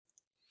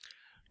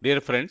Dear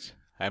friends,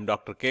 I am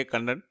Dr. K.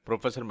 Kannan,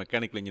 Professor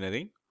Mechanical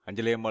Engineering,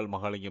 Anjalayammal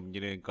Mahalingam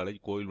Engineering College,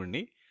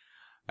 Kovilmani.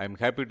 I am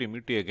happy to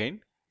meet you again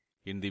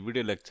in the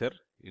video lecture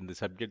in the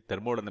subject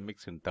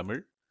Thermodynamics in Tamil.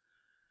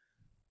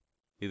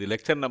 This is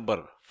lecture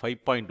number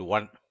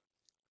 5.1,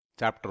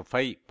 Chapter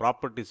 5,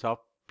 Properties of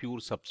Pure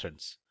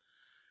Substance.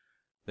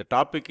 The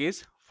topic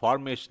is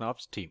Formation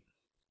of Steam.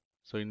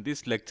 So in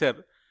this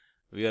lecture,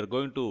 we are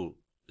going to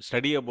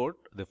study about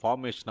the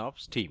formation of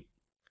steam.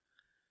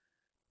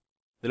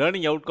 The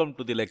learning outcome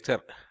to the lecture,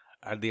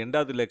 at the end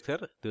of the lecture,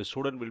 the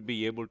student will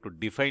be able to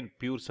define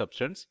pure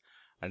substance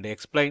and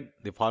explain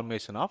the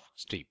formation of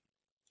steam.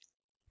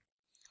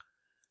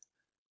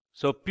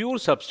 So pure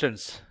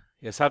substance,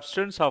 a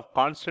substance of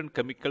constant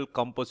chemical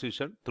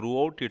composition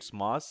throughout its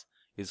mass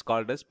is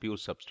called as pure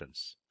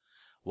substance.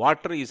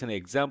 Water is an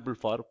example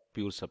for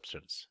pure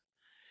substance.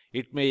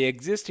 It may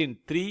exist in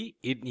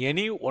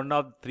any one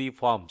of three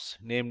forms,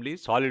 namely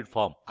solid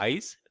form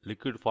ice,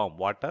 liquid form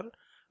water,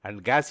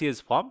 and gaseous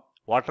form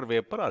water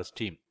vapor or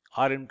steam,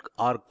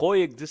 or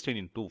coexist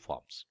in two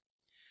forms.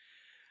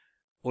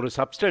 ஒரு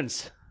substance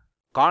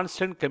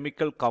constant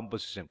chemical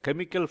composition,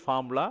 chemical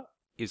formula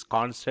is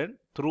constant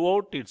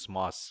throughout its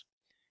mass,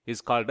 is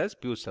called as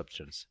pure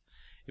substance.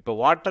 இப்போ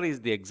water is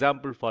the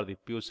example for the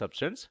pure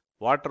substance.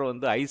 water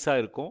வந்து ஐஸா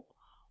இருக்கும்,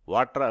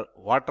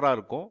 வாட்டரா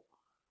இருக்கும்,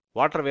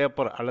 water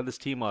vapour அல்லது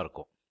ஸ்டீமா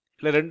இருக்கும்,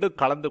 இல்லை ரெண்டும்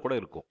கலந்து கூட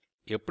இருக்கும்.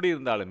 எப்படி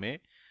இருந்தாலுமே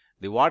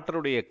the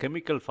வாட்டருடைய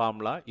chemical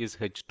formula is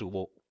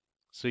H2O.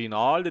 So in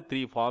all the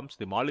three forms,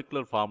 the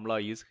molecular formula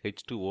is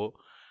H2O,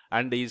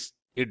 and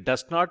it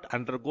does not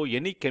undergo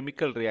any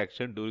chemical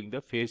reaction during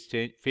the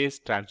phase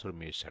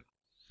transformation.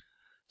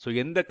 So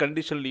in the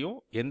condition,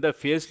 in the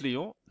phase,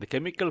 the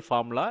chemical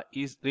formula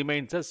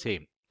remains the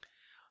same.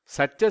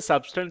 Such a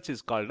substance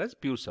is called as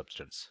pure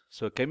substance.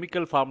 So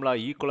chemical formula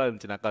equal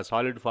இருந்துச்சுனாக்கா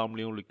solid form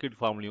liquid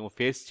form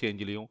phase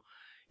change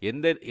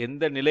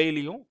எந்த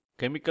நிலையிலையும்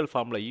chemical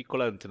formula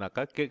equal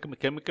இருந்துச்சுனாக்கா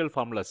chemical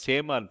formula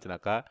same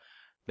இருந்துச்சுனாக்கா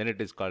then it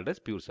is called as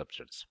pure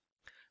substance.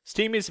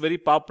 Steam is very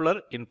popular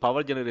in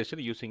power generation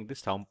using the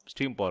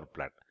steam power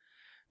plant.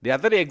 The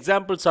other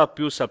examples of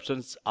pure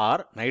substance are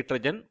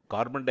nitrogen,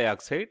 carbon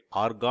dioxide,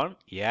 argon,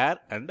 air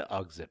and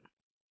oxygen.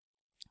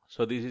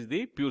 So this is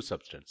the pure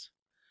substance.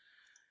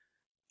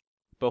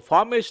 The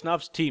formation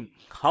of steam.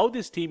 How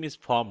the steam is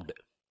formed?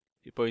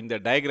 In the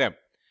diagram,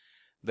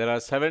 there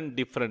are 7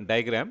 different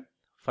diagrams.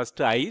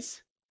 First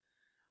ice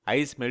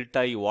melt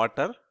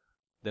water.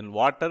 Then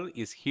water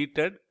is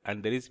heated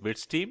and there is wet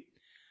steam,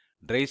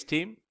 dry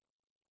steam,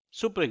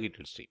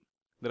 superheated steam.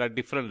 There are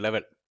different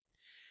levels.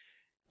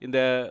 In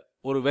the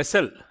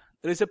vessel,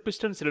 there is a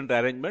piston cylinder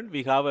arrangement.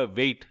 We have a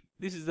weight.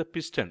 This is the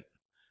piston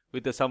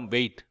with some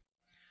weight.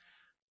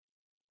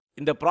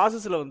 In the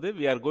process,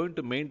 we are going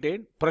to maintain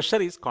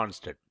pressure is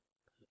constant.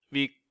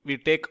 We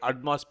take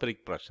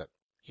atmospheric pressure.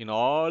 In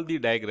all the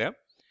diagram,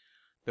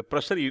 the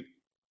pressure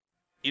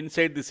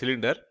inside the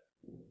cylinder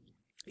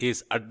is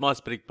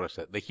atmospheric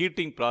pressure. The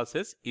heating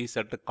process is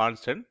at a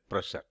constant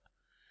pressure.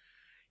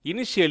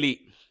 Initially,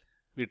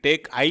 we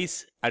take ice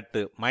at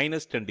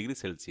minus 10 degrees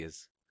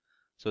Celsius.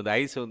 So the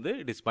ice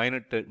it is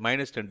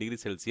minus 10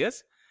 degrees Celsius.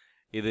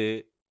 இது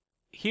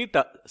heat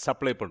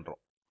supply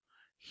பண்றோம்.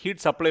 Heat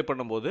supply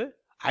பண்ணும்போது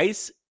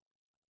ice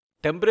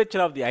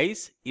temperature of the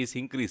ice is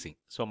increasing.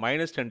 So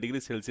minus 10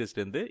 degrees Celsius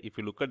இருந்து, if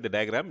you look at the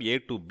diagram A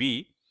to B,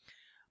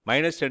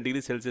 minus 10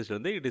 degrees Celsius,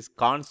 it is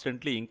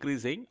constantly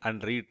increasing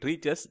and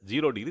reaches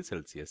 0 degrees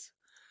Celsius.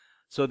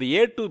 So the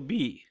A to B,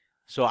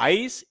 so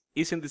ice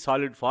is in the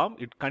solid form,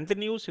 it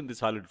continues in the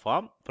solid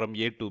form from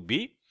A to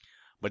B,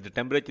 but the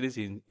temperature is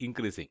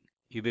increasing.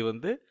 This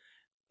is the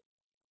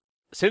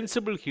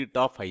sensible heat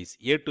of ice.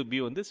 A to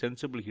B is the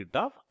sensible heat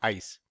of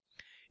ice.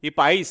 If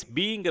ice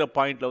being a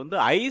point,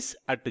 ice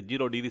at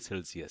 0 degrees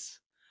Celsius.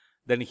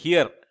 Then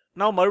here,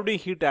 now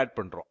மறுபடியும் heat add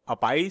பண்றோம்.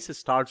 அப்ப ice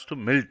starts to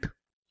melt.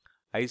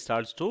 Ice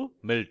starts to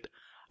melt.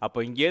 அப்போ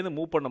இங்கேருந்து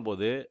move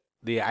பண்ணும்போது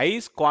the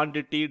ice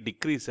quantity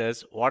decreases,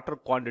 water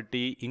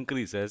quantity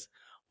increases.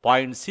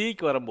 Point C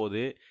க்கு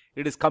வரும்போது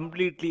it is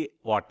completely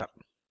water.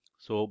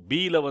 So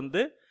B ல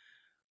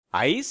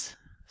ice,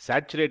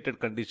 saturated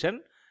condition,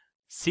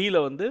 C ல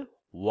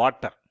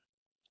water.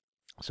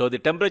 So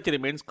the temperature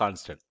remains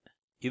constant.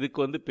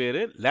 இதுக்கு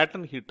பேரு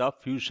latent heat of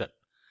fusion.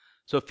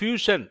 So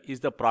fusion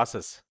is the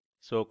process.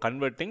 So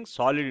converting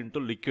solid into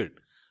liquid.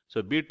 So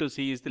B to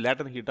C is the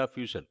latent heat of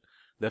fusion.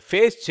 The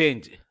phase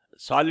change,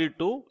 solid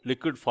to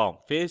liquid form,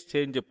 phase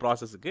change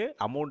process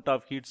amount of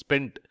heat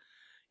spent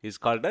is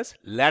called as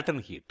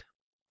latent heat.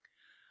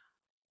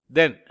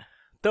 Then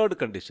third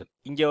condition,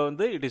 inga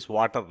it is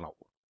water now.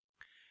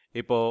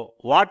 இப்போ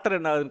water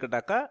என்னதுன்னு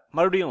கேட்டாக்கா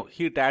மறுபடியும்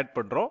heat add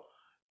பண்றோம்,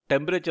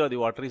 temperature of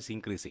the water is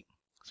increasing.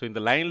 So இந்த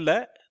லைன்ல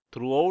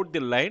throughout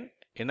the line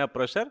என்ன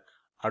pressure?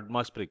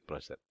 Atmospheric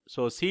pressure.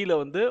 So C ல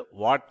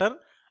water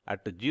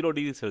at 0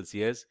 degree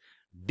Celsius,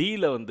 D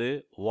ல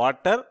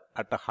water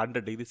at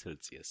 100 degree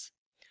Celsius.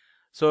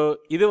 So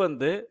இது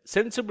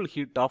sensible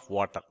heat of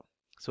water.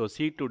 So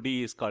C to D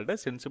is called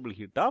as sensible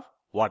heat of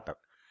water.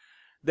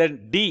 Then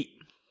D.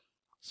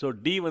 So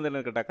D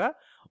என்ன கேட்டாக்கா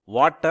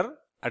water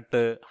at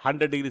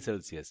 100 degree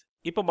Celsius.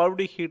 இப்போ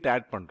மறுபடியும் heat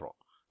add பண்றோம்.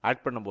 add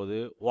பண்ணும்போது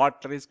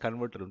water is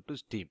converted into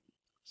steam.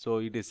 So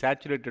it is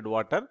saturated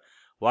water.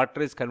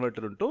 Water is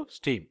converted into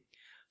steam.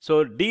 So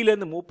D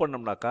லேருந்து move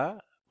பண்ணோம்னாக்கா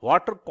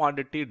water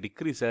quantity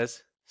decreases,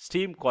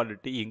 steam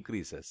quantity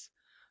increases.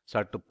 So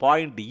at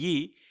point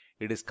E,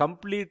 it is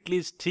completely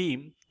steam,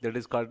 that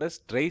is called as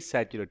dry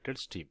saturated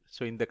steam.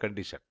 So in the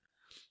condition.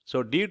 So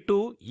D to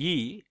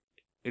E,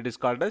 it is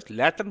called as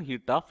latent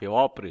heat of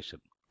evaporation.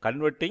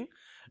 Converting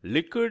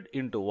liquid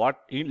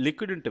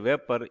into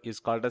vapor is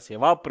called as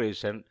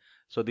evaporation.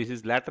 So this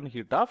is latent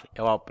heat of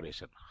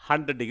evaporation,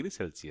 100 degrees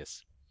Celsius.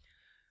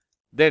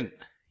 Then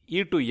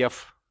E to F.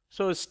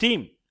 So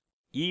steam.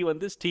 E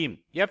வந்து steam.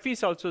 F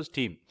is also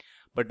steam.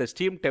 But the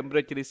steam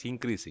temperature is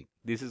increasing.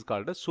 This is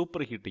called as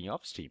superheating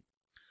of steam.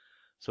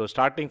 So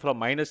starting from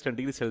minus 10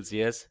 degrees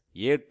Celsius,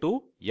 A to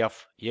F,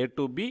 A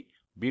to B,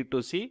 B to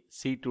C,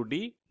 C to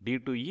D, D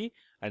to E,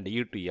 and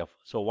E to F.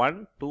 So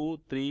 1, 2,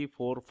 3,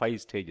 4,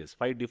 5 stages,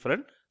 5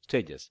 different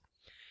stages.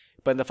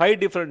 But in the 5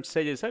 different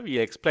stages, we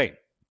explain.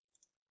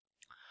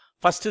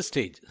 First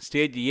stage,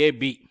 stage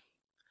AB.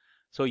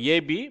 So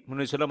AB,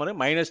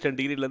 minus 10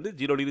 degree to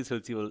 0 degree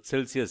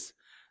Celsius.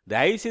 The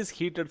ice is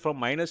heated from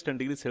minus 10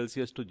 degrees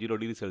Celsius to 0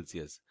 degrees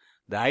Celsius.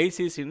 The ice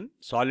is in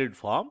solid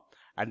form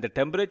and the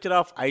temperature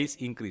of ice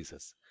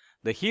increases.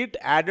 The heat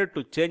added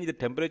to change the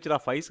temperature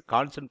of ice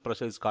constant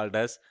pressure is called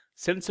as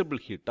sensible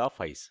heat of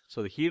ice.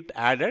 So the heat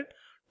added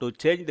to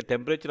change the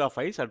temperature of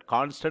ice at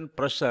constant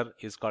pressure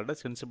is called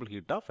as sensible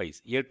heat of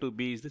ice. A to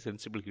B is the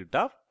sensible heat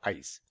of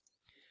ice.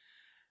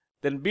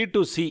 Then B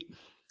to C.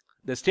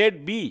 The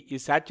state B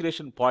is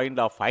saturation point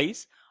of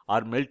ice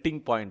or melting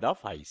point of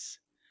ice.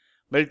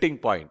 Melting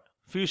point,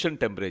 fusion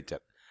temperature.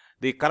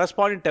 The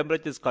corresponding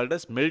temperature is called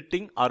as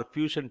melting or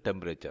fusion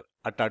temperature.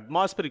 At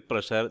atmospheric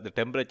pressure, the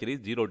temperature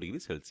is 0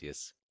 degrees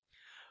Celsius.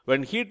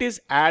 When heat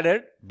is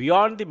added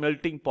beyond the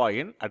melting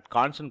point at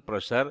constant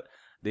pressure,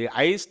 the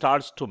ice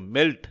starts to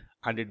melt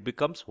and it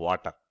becomes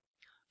water.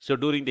 So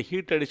during the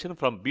heat addition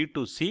from B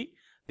to C,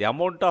 the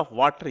amount of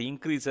water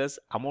increases,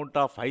 amount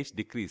of ice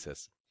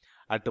decreases.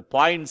 At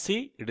point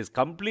C, it is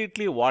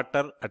completely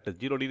water at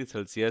 0 degrees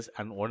Celsius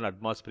and 1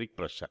 atmospheric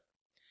pressure.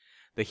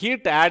 The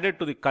heat added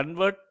to the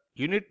convert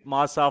unit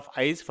mass of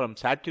ice from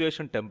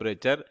saturation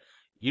temperature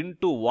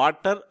into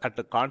water at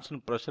a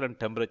constant pressure and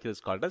temperature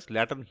is called as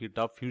latent heat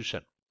of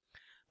fusion.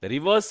 The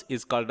reverse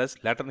is called as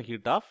latent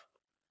heat of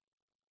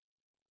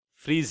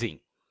freezing.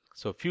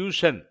 So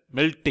fusion,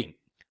 melting,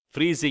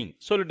 freezing,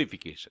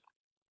 solidification.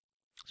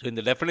 So in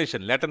the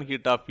definition, latent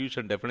heat of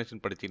fusion definition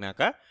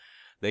padichinaka,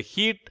 the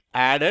heat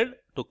added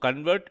to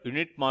convert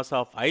unit mass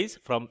of ice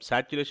from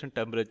saturation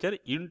temperature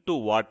into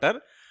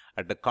water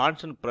at a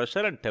constant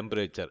pressure and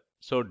temperature.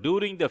 So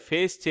during the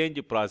phase change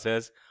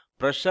process,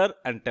 pressure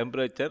and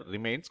temperature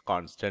remains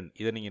constant.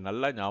 இதை நீங்க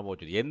நல்லா ஞாபகம்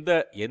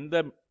வச்சுக்கணும்.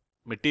 எந்த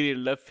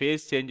மெட்டீரியல்ல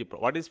phase change,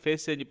 what is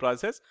phase change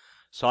process?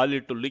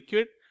 Solid to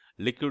liquid,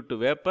 liquid to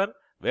vapor,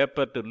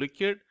 vapor to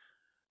liquid,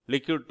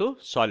 liquid to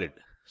solid.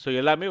 So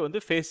எல்லாமே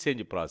வந்து phase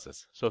change process.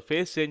 So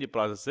phase change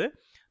process,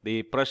 the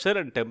pressure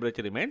and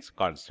temperature remains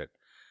constant.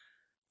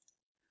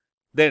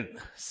 Then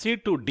C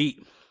to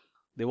D.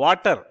 The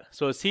water,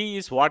 so C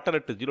is water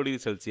at 0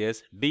 degrees Celsius,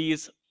 D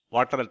is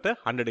water at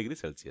 100 degrees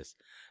Celsius.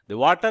 The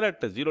water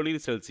at 0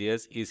 degrees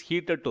Celsius is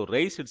heated to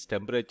raise its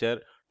temperature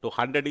to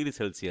 100 degrees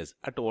Celsius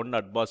at 1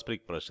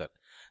 atmospheric pressure.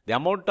 The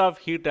amount of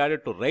heat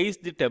added to raise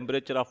the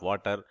temperature of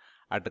water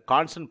at a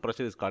constant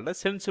pressure is called as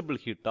sensible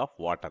heat of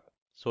water.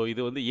 So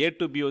இது வந்து A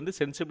to B வந்து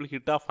sensible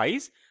heat of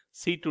ice,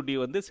 C to D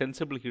வந்து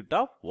sensible heat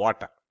of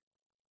water.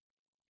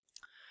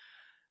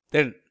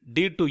 Then D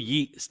to E,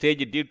 stage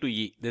D to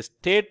E. The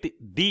state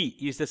D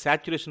is the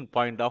saturation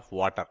point of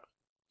water.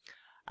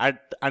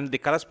 And the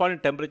corresponding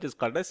temperature is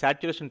called as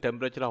saturation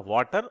temperature of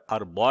water or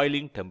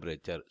boiling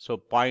temperature. So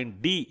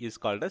point D is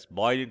called as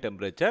boiling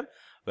temperature.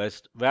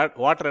 Where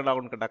water என்ன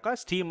ஆகும்னு கேட்டாக்கா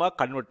ஸ்டீமா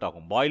convert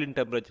ஆகும். Boiling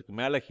டெம்பரேச்சருக்கு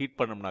மேலே heat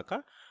பண்ணோம்னாக்கா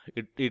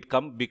it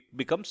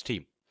becomes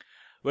steam.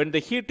 When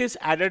the heat is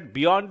added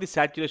beyond the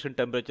saturation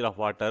temperature of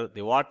water,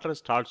 the water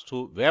starts to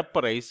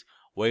vaporize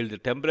while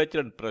the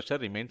temperature and pressure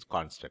remains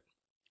constant.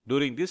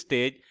 During this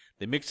stage,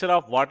 the mixture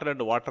of water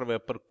and water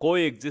vapor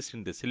coexist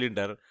in the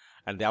cylinder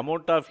and the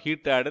amount of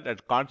heat added at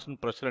constant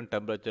pressure and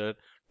temperature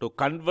to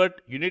convert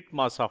unit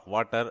mass of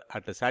water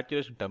at a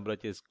saturation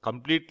temperature is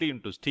completely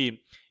into steam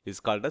is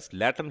called as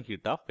latent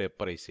heat of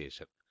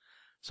vaporization.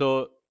 So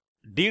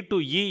D to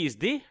E is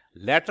the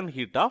latent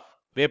heat of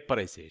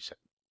vaporization.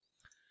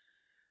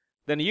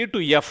 Then E to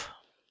F.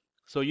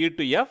 So E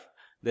to F,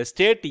 the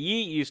state E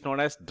is known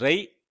as dry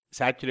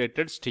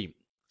saturated steam.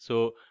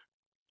 So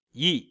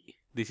E,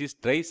 this is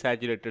dry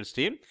saturated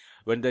steam.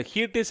 When the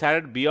heat is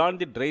added beyond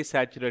the dry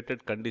saturated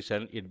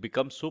condition, it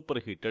becomes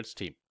superheated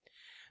steam.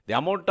 The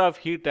amount of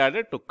heat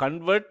added to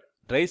convert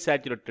dry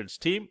saturated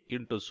steam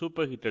into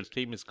superheated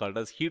steam is called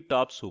as heat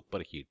of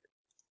superheat.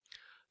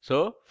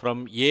 So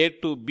from A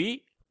to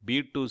B,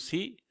 B to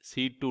C,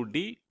 C to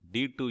D,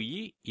 D to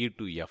E, E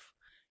to F.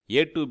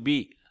 A to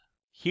B,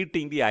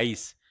 heating the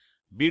ice.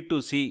 B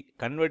to C,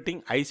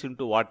 converting ice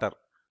into water.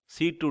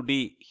 C to D,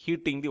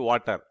 heating the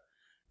water.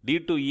 D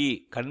to E,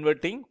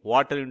 converting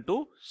water into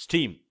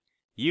steam.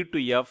 E to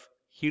F,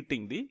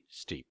 heating the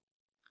steam.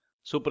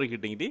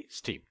 Superheating the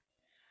steam.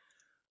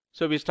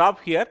 So we stop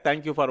here.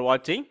 Thank you for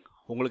watching.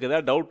 உங்களுக்கு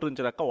ஏதாவது doubt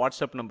இருந்துச்சுனாக்கா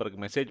WhatsApp நம்பருக்கு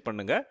message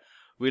பண்ணுங்க.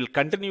 We'll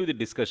continue the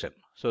discussion.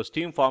 So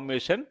steam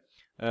formation,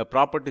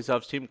 properties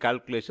of steam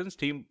calculation,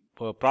 steam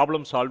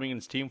problem solving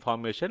in steam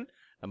formation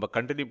நம்ம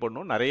continue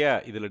பண்ணோம். நிறைய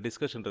இதில்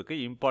discussion இருக்குது,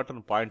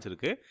 important points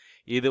இருக்குது.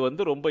 இது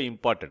வந்து ரொம்ப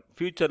இம்பார்ட்டன்ட்.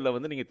 ஃபியூச்சரில்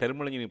வந்து நீங்கள்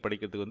தெர்மல் இன்ஜினியரிங்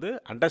படிக்கிறதுக்கு வந்து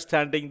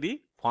understanding the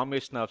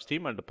formation of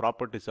steam and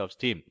properties of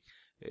steam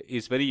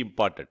is very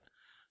important.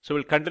 So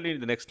will continue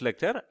in the next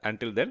lecture.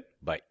 Until then,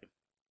 bye.